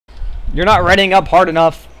You're not readying up hard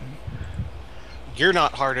enough. You're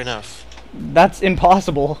not hard enough. That's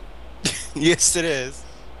impossible. Yes, it is.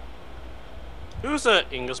 Who's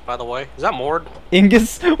Ingus, by the way? Is that Mord?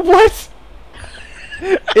 Ingus? What?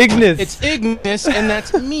 Ignis. It's Ignis, and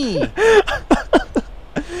that's me.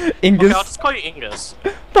 Ingus. Okay, I'll just call you Ingus.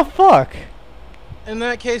 The fuck? In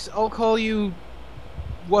that case, I'll call you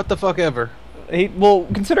what the fuck ever. Well,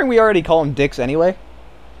 considering we already call him Dix anyway.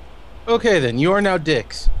 Okay then, you are now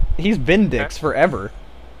Dix. He's been Dix forever.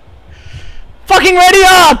 Fucking ready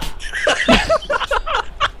up!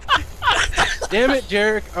 Damn it,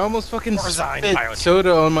 Jarek. I almost fucking spit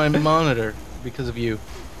soda on my monitor because of you.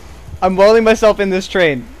 I'm welding myself in this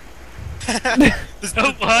train.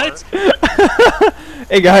 What?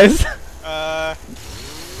 Hey guys.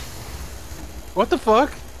 What the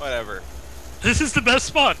fuck? Whatever. This is the best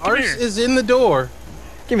spot. Come Ours here. is in the door.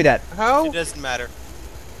 Give me that. How? It doesn't matter.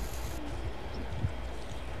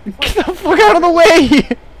 Get the fuck out of the way!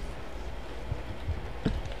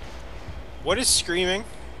 What is screaming?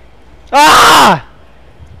 Ah!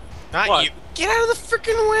 Not What? you. Get out of the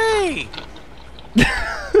freaking way!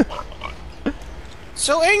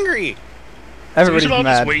 So angry. So we Everybody's should all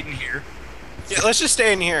mad. just wait in here. Yeah, let's just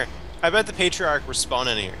stay in here. I bet the patriarch will spawn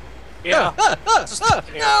in here. Yeah.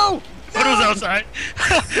 No! What was outside?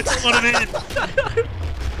 Just let him in.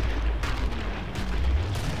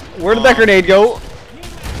 Where did that grenade go?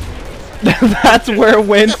 That's where it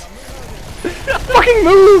went. Fucking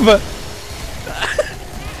move! God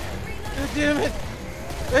damn it!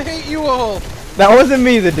 I hate you all! That wasn't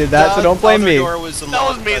me that did that, so don't blame me. The other door was That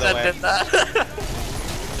unlocked, was me by the that way. did that.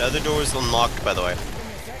 The other door was unlocked, by the way.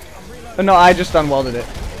 Oh, no, I just unwelded it.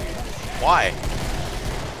 Why?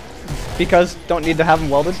 Because don't need to have them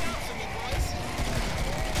welded.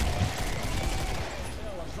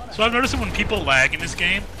 So I've noticed that when people lag in this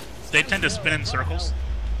game, they tend to spin in circles.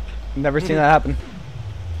 Never seen that happen.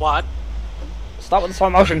 What? Stop with the slow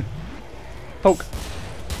motion. Poke.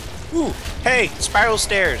 Ooh, hey, spiral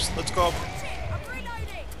stairs. Let's go up.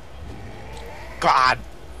 God.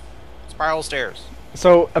 Spiral stairs.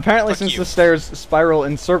 So apparently, Fuck since you. the stairs spiral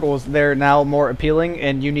in circles, they're now more appealing,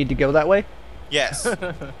 and you need to go that way. Yes.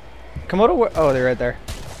 Komodo, oh, they're right there.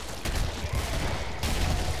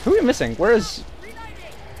 Who are we missing? Where is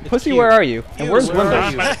Pussy? you. Where are you? And You, where's where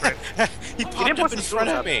Limbo? are you? He You popped didn't up put in the front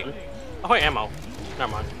of sword me. Oh wait, ammo.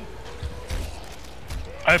 Never mind.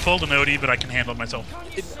 I have full Nodi, but I can handle it myself.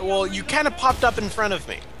 Well, you kind of popped up in front of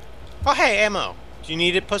me. Oh, hey, ammo. Do you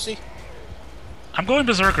need it, pussy? I'm going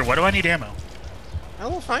berserker. Why do I need ammo? Oh,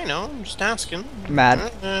 well, fine, no. I'm just asking.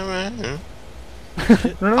 Mad.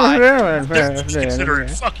 Consider it.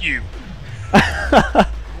 Fuck you.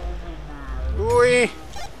 Ooh.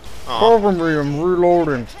 Cover me, I'm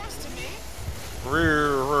reloading.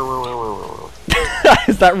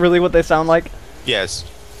 Is that really what they sound like? Yes.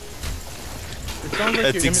 It sounds like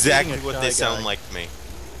That's you're exactly imitating a what shy they guy. sound like to me.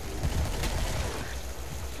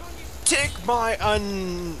 Take my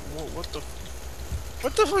What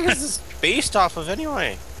the fuck is this based off of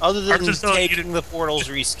anyway? Other than I'm just telling you to- taking the portal's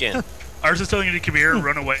reskin. Ours is telling you to come here and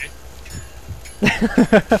run away.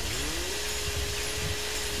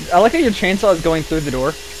 I like how your chainsaw is going through the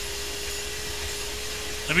door.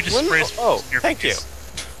 Let me just spray some Oh, in your thank you. face.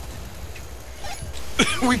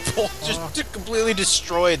 We both just completely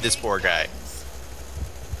destroyed this poor guy.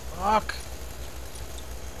 Fuck.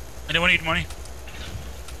 Anyone need money?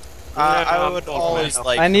 I would always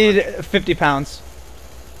like. I need 50 pounds.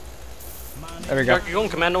 There we go. You going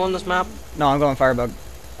commando on this map? No, I'm going Firebug.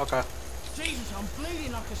 Okay.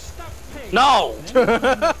 No!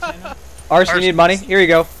 Ars, you need money? Here you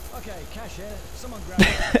go.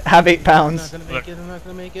 Have 8 I'm pounds. not gonna make it, I'm not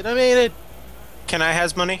gonna make it. I made it! Can I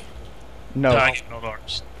has money? No, I get no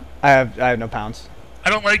ours. I have no pounds. I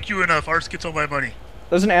don't like you enough. Ours gets all my money.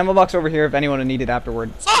 There's an ammo box over here if anyone would need it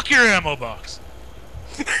afterward. Fuck your ammo box.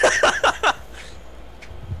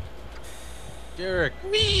 Jarek,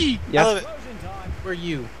 Me. I Yeah, love it. where are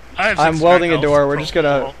you? I have I'm 69 welding a health door. We're from just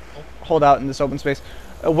gonna wall. hold out in this open space.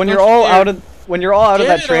 When Don't you're all stare. out of Get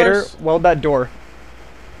that it, trader, Ars. weld that door.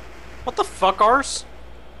 What the fuck, Ars?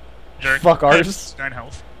 Jarek, Fuck I have ours. 69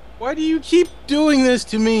 health. Why do you keep doing this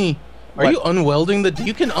to me? Are What? you unwelding the?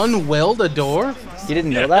 You can unweld a door? You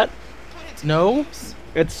didn't know that? No.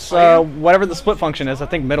 It's whatever the split function is. I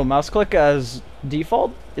think middle mouse click as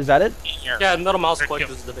default. Is that it? Yeah, middle mouse click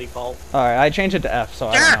is the default. All right, I changed it to F, so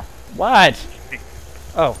I don't know. What?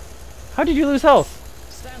 Oh, how did you lose health,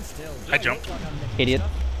 I jumped. idiot?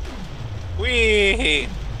 Wee.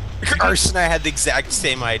 Arson and I had the exact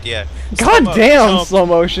same idea. God Slow-mo, damn, jump. slow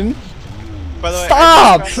motion. By the way,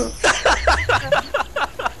 Stop!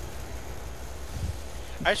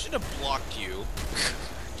 I should have blocked you.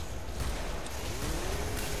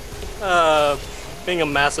 Being a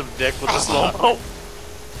massive dick with the slow-mo.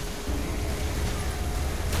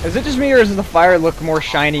 Is it just me, or does the fire look more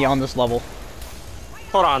shiny on this level?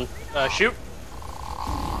 Hold on. Shoot.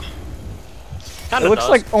 Kinda It looks does.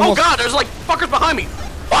 like almost- Oh god, there's like fuckers behind me!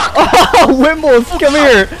 Fuck! Oh, Wimbles, come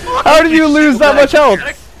here! How did you lose that much health?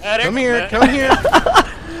 Come here, come here.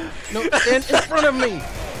 No, stand in front of me.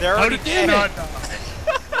 They're already Damn dead.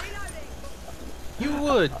 it. You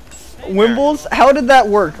would. Wimbles, how did that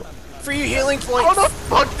work? Free healing points. How the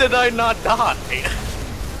fuck did I not die?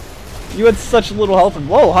 You had such little health.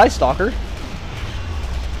 Whoa, hi, Stalker.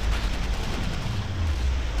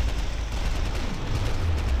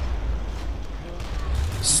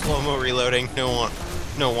 Slow-mo reloading. No one.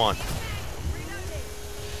 No one.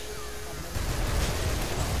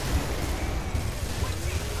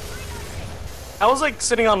 I was like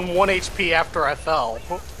sitting on 1 HP after I fell.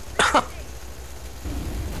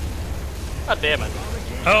 God damn it.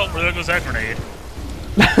 Oh, where there goes that grenade.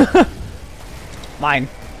 Mine.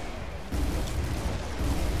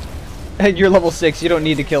 You're level 6, you don't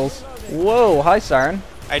need the kills. Whoa, hi, Siren.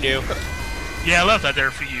 I do. Yeah, I left that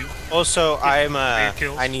there for you. Also, I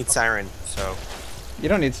kills. need Siren, so. You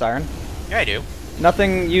don't need Siren. Yeah, I do.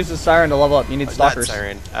 Nothing uses Siren to level up, you need Not Stalkers.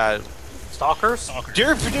 Siren. Stalkers? Stalker.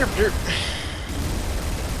 Derp, derp, derp.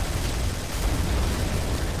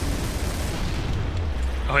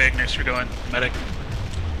 Oh, hey, Ignis, you're going. Medic.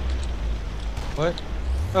 What?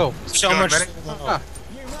 Oh. So Going much. medic. Ah.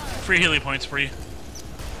 Free healing points for you.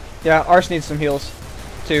 Yeah, Arse needs some heals.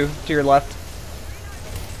 Two, to your left.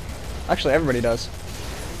 Actually, everybody does.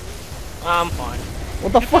 I'm fine.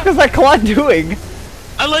 What the fuck is that Claude doing?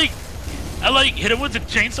 I like hit him with the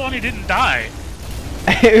chainsaw and he didn't die.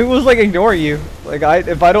 It was like ignoring you. Like,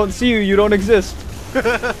 if I don't see you, you don't exist. It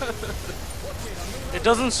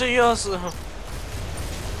doesn't see us.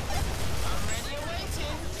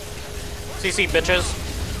 CC bitches.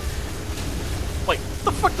 Wait, where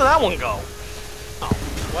the fuck did that one go? Oh.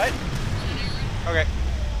 What? Okay.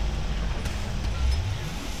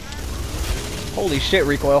 Holy shit,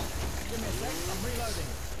 recoil.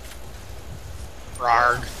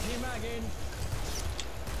 Rarg.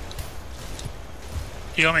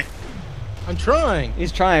 Heal me. I'm trying.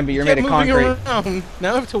 He's trying, but you're Kept made of moving concrete. around.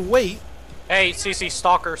 Now I have to wait. Hey, CC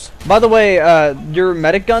stalkers. By the way, your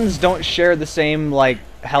medic guns don't share the same, like,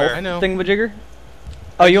 health I know. thingamajigger.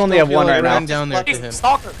 Oh, you only Don't have one feel right like now. running down there to Hey, him.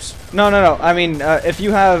 stalkers. No. I mean, if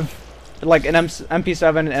you have, like, an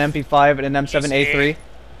MP7, an MP5, and an M7A3.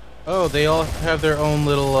 Oh, they all have their own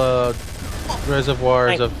little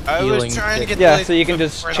reservoirs of I healing. was trying to get Yeah, the so you can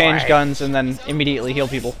just right change away. guns and then immediately heal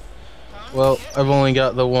people. Well, I've only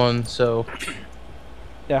got the one, so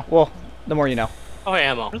Yeah, well, the more you know. Oh, hey,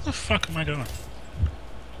 ammo. Where the fuck am I going?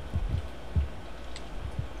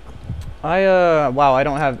 Wow, I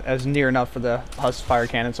don't have as near enough for the Husk fire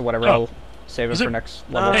cannons or whatever. Oh. I'll save it Is for it- next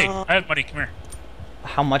level. Hey, I have money. Come here.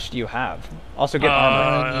 How much do you have? Also get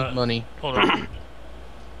armor. I need money. Hold on.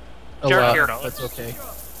 A Jared, lot. here. That's okay.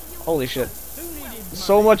 Holy shit.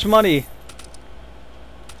 So much money.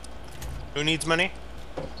 Who needs money?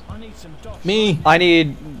 Me. I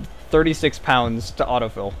need 36 pounds to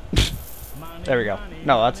autofill. There we go.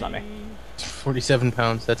 No, that's not me. 47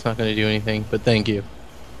 pounds. That's not going to do anything, but thank you.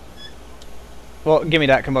 Well, give me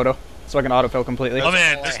that, Komodo, so I can autofill completely. Oh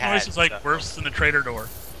man, all this I had, noise is like so. worse than the trader door.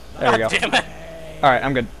 There we go. Damn it. Alright,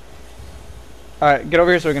 I'm good. Alright, get over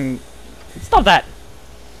here so we can... Stop that!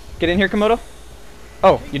 Get in here, Komodo.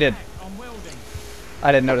 Oh, you did.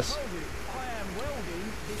 I didn't notice.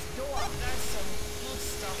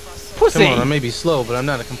 Pussy! Come on, I may be slow, but I'm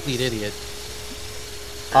not a complete idiot.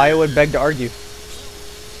 I would beg to argue.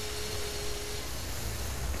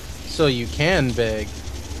 So you can beg.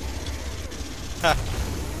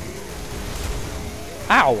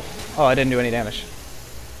 Ow! Oh, I didn't do any damage.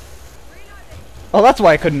 Oh, that's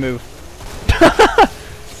why I couldn't move.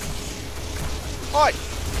 Oi!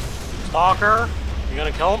 Stalker. You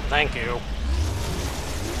gonna kill him? Thank you.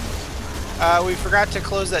 We forgot to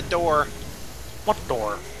close that door. What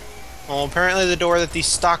door? Well, apparently the door that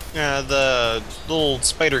the little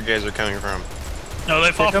spider guys are coming from. No, they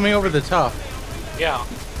They're fall. coming over the top. Yeah.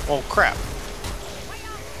 Oh crap.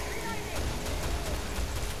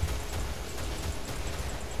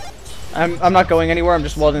 I'm not going anywhere, I'm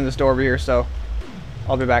just welding this door over here, so...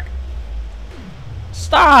 I'll be back.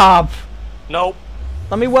 Stop! Nope.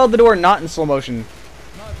 Let me weld the door not in slow motion.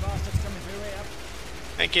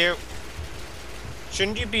 Thank you.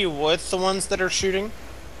 Shouldn't you be with the ones that are shooting?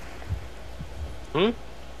 Hmm?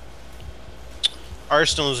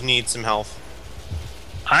 Arsenals need some health.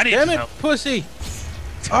 I need Damn some it, help. pussy!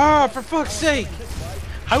 Ah, for fuck's sake!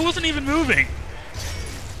 I wasn't even moving.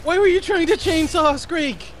 Why were you trying to chainsaw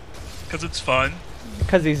Screek? Because it's fun.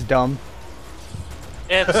 Because he's dumb.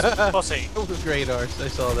 It's pussy. It was great, Ars. I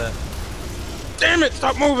saw that. Damn it!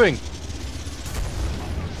 Stop moving!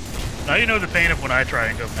 Now you know the pain of when I try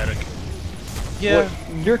and go medic. Yeah.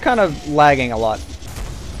 Well, you're kind of lagging a lot.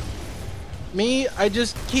 Me, I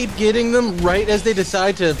just keep getting them right as they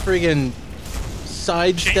decide to friggin'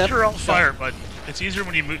 sidestep. Change your alt fire button. It's easier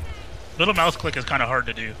when you move. Little mouse click is kind of hard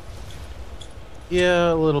to do.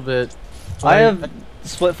 Yeah, a little bit. I have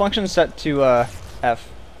split function set to F.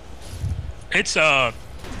 It's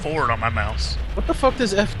forward on my mouse. What the fuck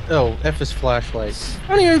does F? Oh, F is flashlight.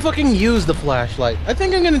 I don't even fucking use the flashlight. I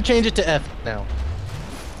think I'm gonna change it to F now.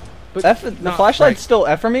 But F, the not flashlight's right. still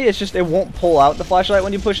F for me. It's just it won't pull out the flashlight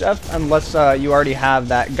when you push F unless you already have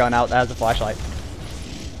that gun out that has a flashlight.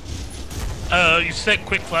 You set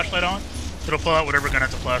quick flashlight on. It'll pull out whatever gun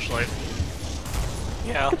has a flashlight.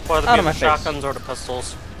 Yeah, whether Out it of be my the face. shotguns or the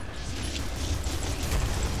pistols.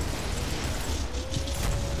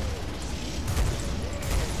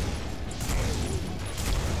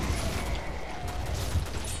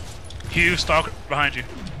 Hugh, stalk behind you.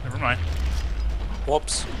 Never mind.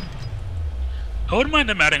 Whoops. I wouldn't mind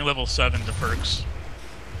them adding level 7 to perks.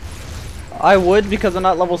 I would because I'm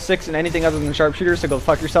not level 6 in anything other than sharpshooter, so go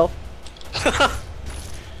fuck yourself.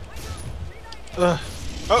 Ugh.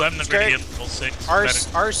 Oh, Let them Scrake. get level 6. Ars,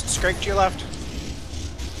 Scrake to your left.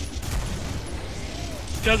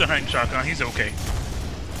 He has a hunting shotgun, he's okay.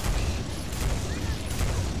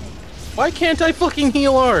 Why can't I fucking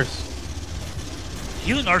heal ours?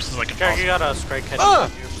 Healing arse is like Jack, you impossible. got a strike head.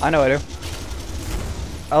 Ah! I know I do.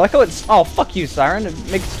 I like how it's. Oh, fuck you, Siren.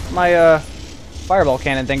 It makes my fireball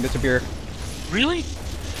cannon thing disappear. Really?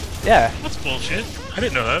 Yeah. That's bullshit. I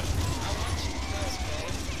didn't know that.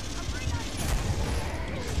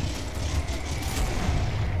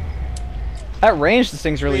 At range, this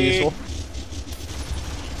thing's really Wait. useful.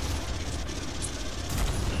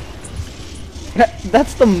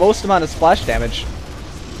 That's the most amount of splash damage.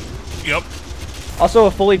 Yep. Also,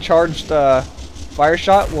 a fully charged fire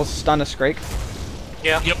shot will stun a Scrake.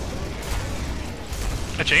 Yeah. Yep.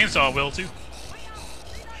 A chainsaw will too.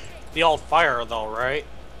 The old fire though, right?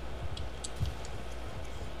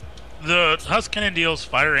 The Husk Cannon deals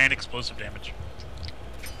fire and explosive damage.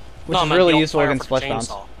 Which No, I is meant really the old useful fire against for flesh bounds.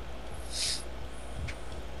 chainsaw.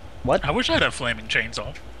 What? I wish I had a flaming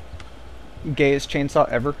chainsaw. Gayest chainsaw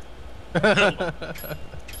ever.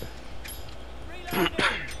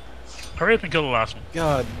 Hurry up and kill the last one.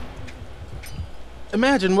 God.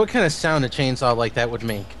 Imagine what kind of sound a chainsaw like that would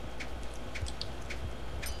make.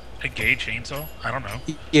 A gay chainsaw? I don't know.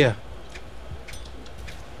 Yeah.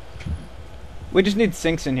 We just need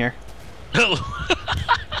sinks in here. Hurry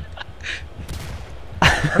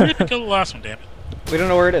up and kill the last one, damn it. We don't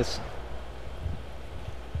know where it is.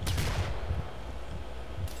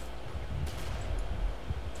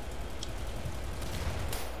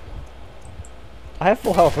 I have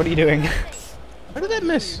full health. What are you doing? How did that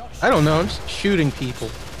miss? I don't know. I'm just shooting people.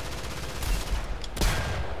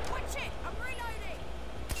 What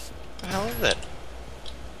the hell is it?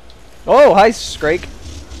 Oh, hi, Scrake.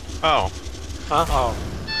 Oh, Huh? Oh.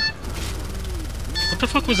 What the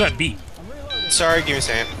fuck was that beat? sorry, give me a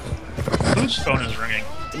second. Whose phone is ringing?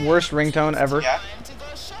 Worst ringtone ever. Yeah.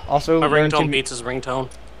 Also, My learn ringtone to beats his ringtone.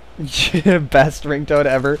 best ringtone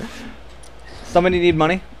ever. Somebody need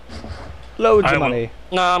money? Loads I of will. money.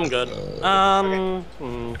 No, I'm good.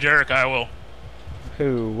 Jarek, I will.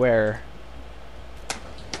 Who? Where?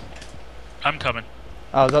 I'm coming.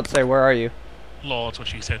 I was about to say, where are you? Lol, that's what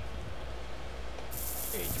she said.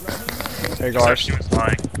 There you go, Except Ars. she was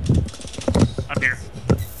lying. I'm here.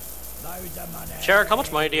 Sherrick, how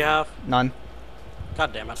much money do you have? None.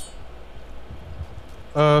 God damn it.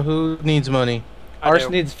 Who needs money? Ars do.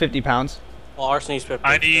 needs 50 pounds. Well, ours needs 50.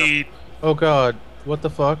 I need Oh god. What the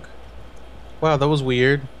fuck? Wow, that was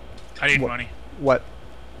weird. What? money. What?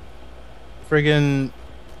 Friggin...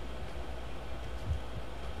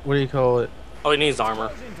 What do you call it? Oh, he needs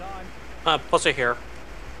armor. Plus it here.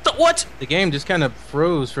 What? The game just kind of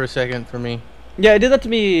froze for a second for me. Yeah, it did that to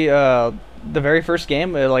me the very first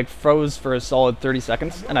game. It like froze for a solid 30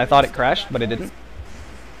 seconds, and I thought it crashed, but it didn't.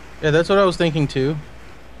 Yeah, that's what I was thinking too.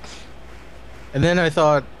 And then I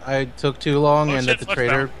thought I took too long Oh, and shit, that the flesh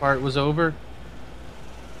trader bound. part was over.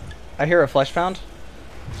 I hear a flesh pound.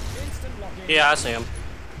 Yeah, I see him.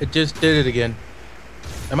 It just did it again.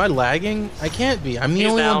 Am I lagging? I can't be. I'm the He's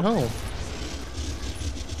only down. one home.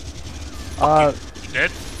 You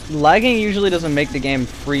dead? Lagging usually doesn't make the game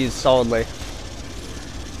freeze solidly.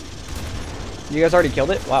 You guys already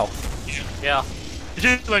killed it? Wow. Yeah.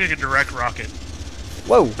 It is like a direct rocket.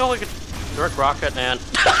 Whoa! Feel like a direct rocket, and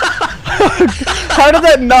How did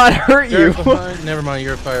that not hurt you? Never mind,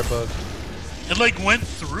 you're a firebug. It like went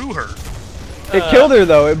through her. It killed her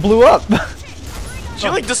though. It blew up. she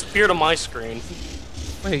like disappeared on my screen.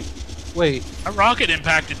 Wait. A rocket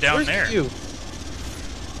impacted down Where's there. Q?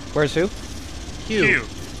 Where's who? Q.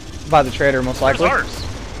 By the trader, most Where's likely. ours?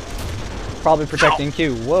 Probably protecting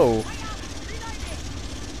Q. Whoa.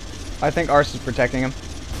 I think Arse is protecting him.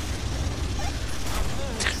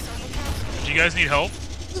 Do you guys need help?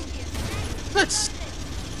 That's...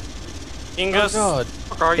 Ingus, Oh god.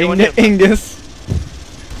 fuck are you in here? Ingus.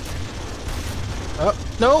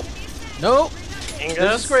 Nope. Nope. There's a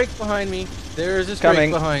Ingus? Scrake behind me. There's a Scrake Coming.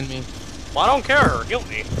 behind me. Well, I don't care. Heal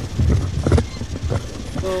me.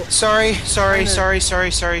 Well, Sorry. Dude, what are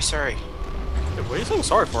you saying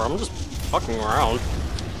sorry for? I'm just fucking around.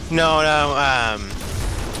 No,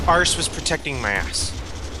 Ars was protecting my ass.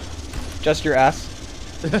 Just your ass.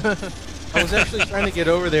 I was actually trying to get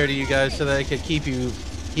over there to you guys so that I could keep you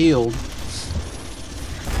healed.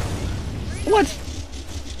 What?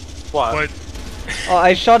 What? What? Oh,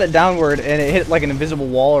 I shot it downward and it hit like an invisible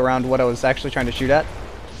wall around what I was actually trying to shoot at.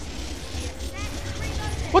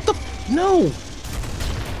 What the? No.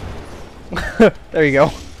 There you go.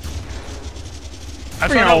 I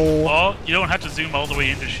found out, well, you don't have to zoom all the way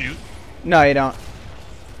in to shoot. No, you don't.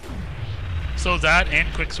 So that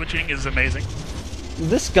and quick switching is amazing.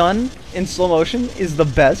 This gun in slow motion is the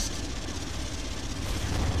best.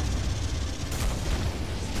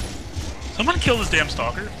 Someone kill this damn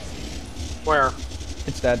stalker. Where?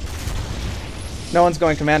 It's dead. No one's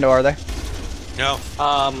going commando, are they? No.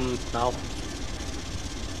 No.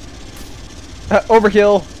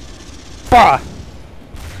 Overkill. Bah!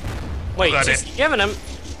 Wait, Got just it. giving him.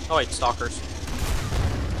 Oh wait, stalkers.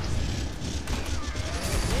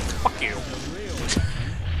 Fuck you.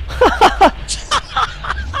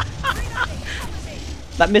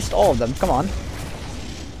 That missed all of them. Come on.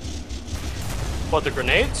 What, the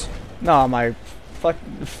grenades? No, my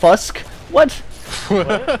Fusk? What?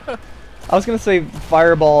 I was gonna say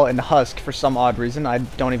Fireball and Husk for some odd reason. I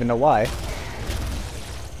don't even know why.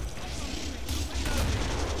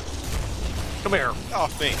 Come here.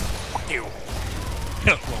 Off me. Fuck you.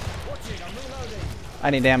 I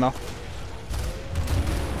need ammo.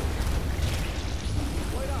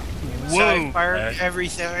 Whoa! Fire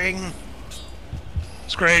everything.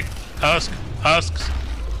 Scrake, husks.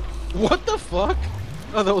 What the fuck?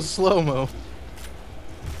 Oh, that was slow-mo.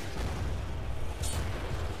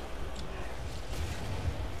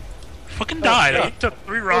 Fucking died. yeah. I took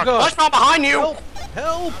 3 rockets. God. Watch out behind you! Help!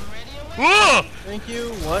 Help! Whoa! Thank you.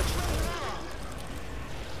 What?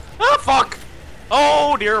 Ah, fuck!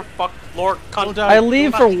 Oh dear, fuck, Lord, cunt. Don't die. I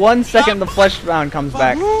leave for 1 second, the flesh round comes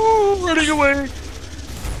back. Ooh, running away.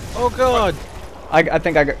 Oh god. I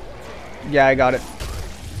think I got... Yeah, I got it.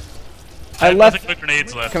 I I have left... nothing but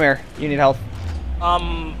grenades left. Come here. You need health.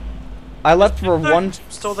 Um, I left for is that one...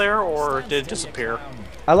 still there, or did it disappear?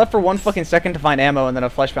 I left for 1 fucking second to find ammo, and then a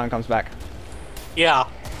flesh pound comes back. Yeah.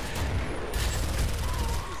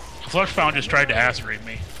 Flushfound just tried to ass rape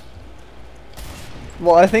me.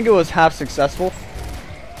 Well, I think it was half successful.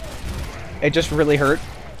 It just really hurt.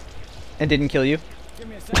 And didn't kill you.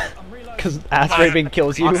 Because ass raping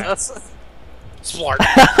kills you. That's Splart.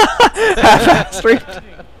 Ass raped.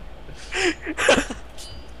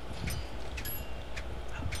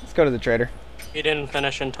 Let's go to the trader. You didn't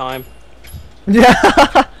finish in time. Yeah.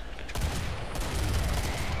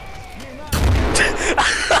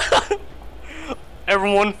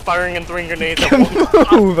 Everyone firing and throwing grenades at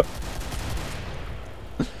once. Move.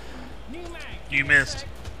 You missed.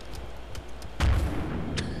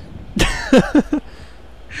 I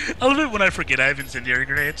love it when I forget I have incendiary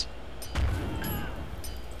grenades.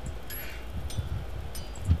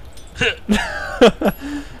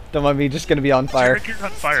 Don't mind me, just gonna be on fire. You're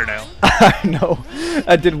on fire now. I know.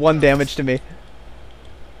 That did 1 damage to me.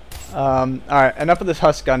 Alright, enough of this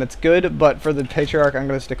husk gun. It's good, but for the patriarch, I'm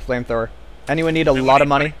gonna stick flamethrower. Anyone need a lot of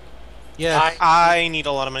money? Yes. I need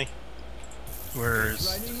a lot of money.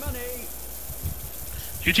 Where's...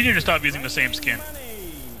 You two need to stop using the same skin.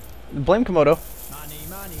 Blame Komodo.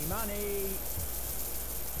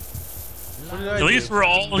 What did I At do? least we're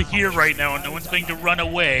all here right now and no one's going to run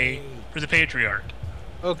away for the patriarch.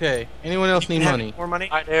 Okay. Anyone else need money? More money?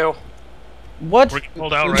 I do. What? We're getting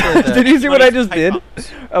pulled out Who right said now. that? Did you see what I just did?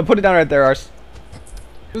 Money's Put it down right there, Ars.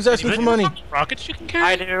 Who's asking for money? Rockets you can carry?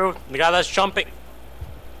 I do. The guy that's jumping.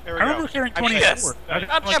 There I we remember go. carrying I mean, 24. yes.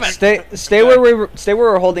 God damn it. Stay where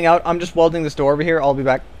we're holding out. I'm just welding this door over here. I'll be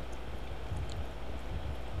back.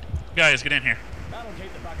 Guys, get in here.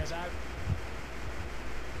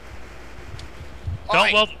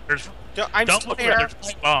 Don't weld. There's. I'm Don't still weld. There's here.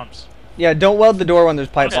 pipe bombs. Yeah, don't weld the door when there's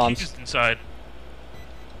pipe Yeah, bombs. he's inside.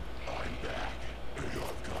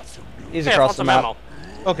 He's Hey, I across found the some map. ammo.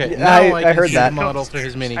 Okay, Yeah, now I I can heard see that. the model for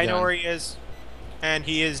his minigun. I know where he is. And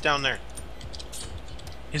he is down there.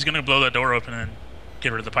 He's gonna blow that door open and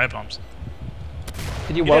get rid of the pipe bombs.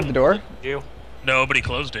 Did you weld the door? You. No, but he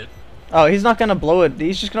closed it. Oh, he's not gonna blow it.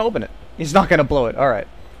 He's just gonna open it. He's not gonna blow it. All right.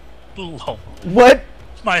 Lol. What?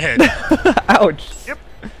 My head. Ouch. Yep.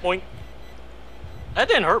 Boink. That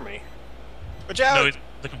didn't hurt me. Watch out! No, it's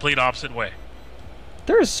the complete opposite way.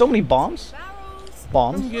 There is so many bombs. I'm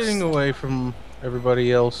Bombs. getting away from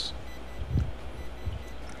everybody else.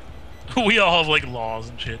 We all have like laws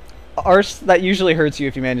and shit. Arse, that usually hurts you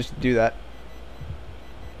if you manage to do that.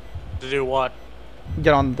 To do what?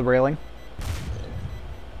 Get on the railing.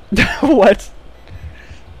 What?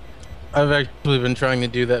 I've actually been trying to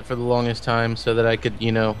do that for the longest time so that I could,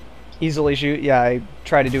 you know. Easily shoot. Yeah, I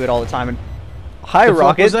try to do it all the time. And hi, The fuck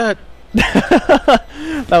Rocket. was that?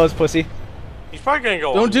 That was pussy. He's probably gonna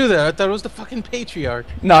go. Don't do that. I thought it was the fucking patriarch.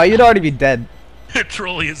 No, you'd already be dead.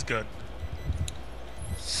 Trolley is good.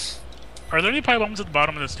 Are there any pipe bombs at the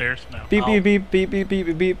bottom of the stairs? No. Beep, Oh. beep, beep, beep, beep, beep,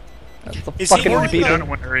 beep, beep. That's a Is he fucking going repeater. Down in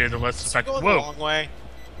one area, the less He's effective. going the Whoa. long way.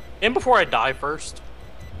 In before I die first.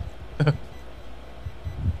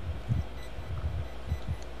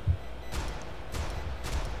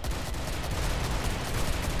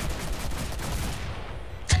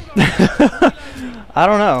 I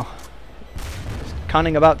don't know. Just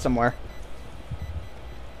cunning about somewhere.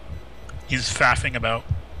 He's faffing about.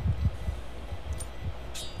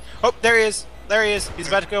 Oh, there he is. There he is. He's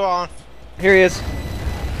about to go on. Here he is.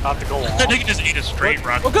 About to go I off. think he just ate a straight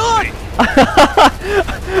rocket. Oh, God!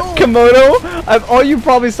 Komodo, all you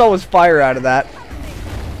probably saw was fire out of that.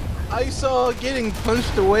 I saw getting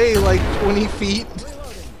punched away like 20 feet.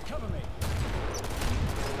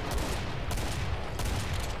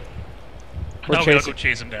 We're Now we gotta chasing. go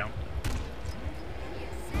chase him down.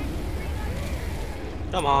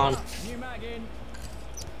 Come on.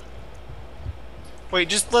 Wait,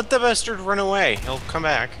 just let the bastard run away. He'll come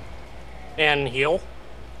back. And heal.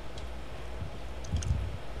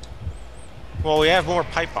 Well, we have more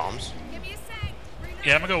pipe bombs.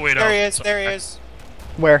 Yeah, I'm gonna go wait out. There he is. There he is.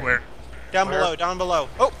 Where? Where? Down Where? below. Down below.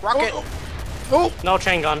 Oh, rocket. Oh! No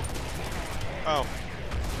chain gun. Oh.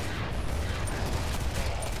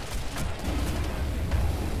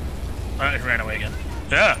 It ran away again.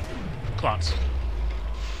 Yeah. Clots.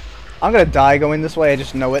 I'm gonna die going this way. I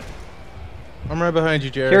just know it. I'm right behind you,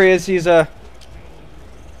 Jared. Here he is. He's Oh,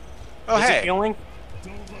 Is he hey. healing?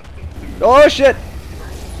 Oh shit!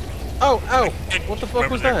 Oh, ow! What the fuck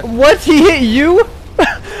was that? What? He hit you?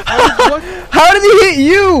 What? How did he hit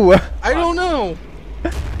you? I don't know.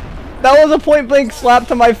 That was a point blank slap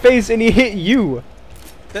to my face, and he hit you.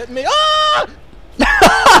 That may. Ah!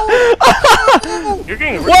 You're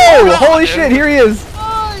getting really Whoa! loud, Holy dude. shit! Here he is.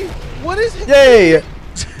 Why? What is it? Yay!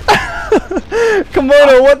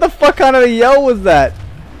 Komodo, what the fuck kind of a yell was that?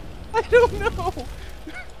 I don't know.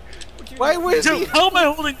 Why was he? Dude, how am I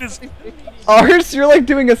holding this? Ars, you're like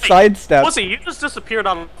doing a sidestep. Pussy, you just disappeared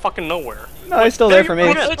out of fucking nowhere. No, he's still there for me.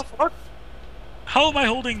 What the fuck? How am I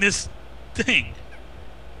holding this thing?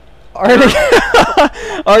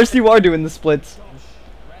 Ars, you are doing the splits.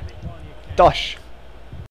 Dosh.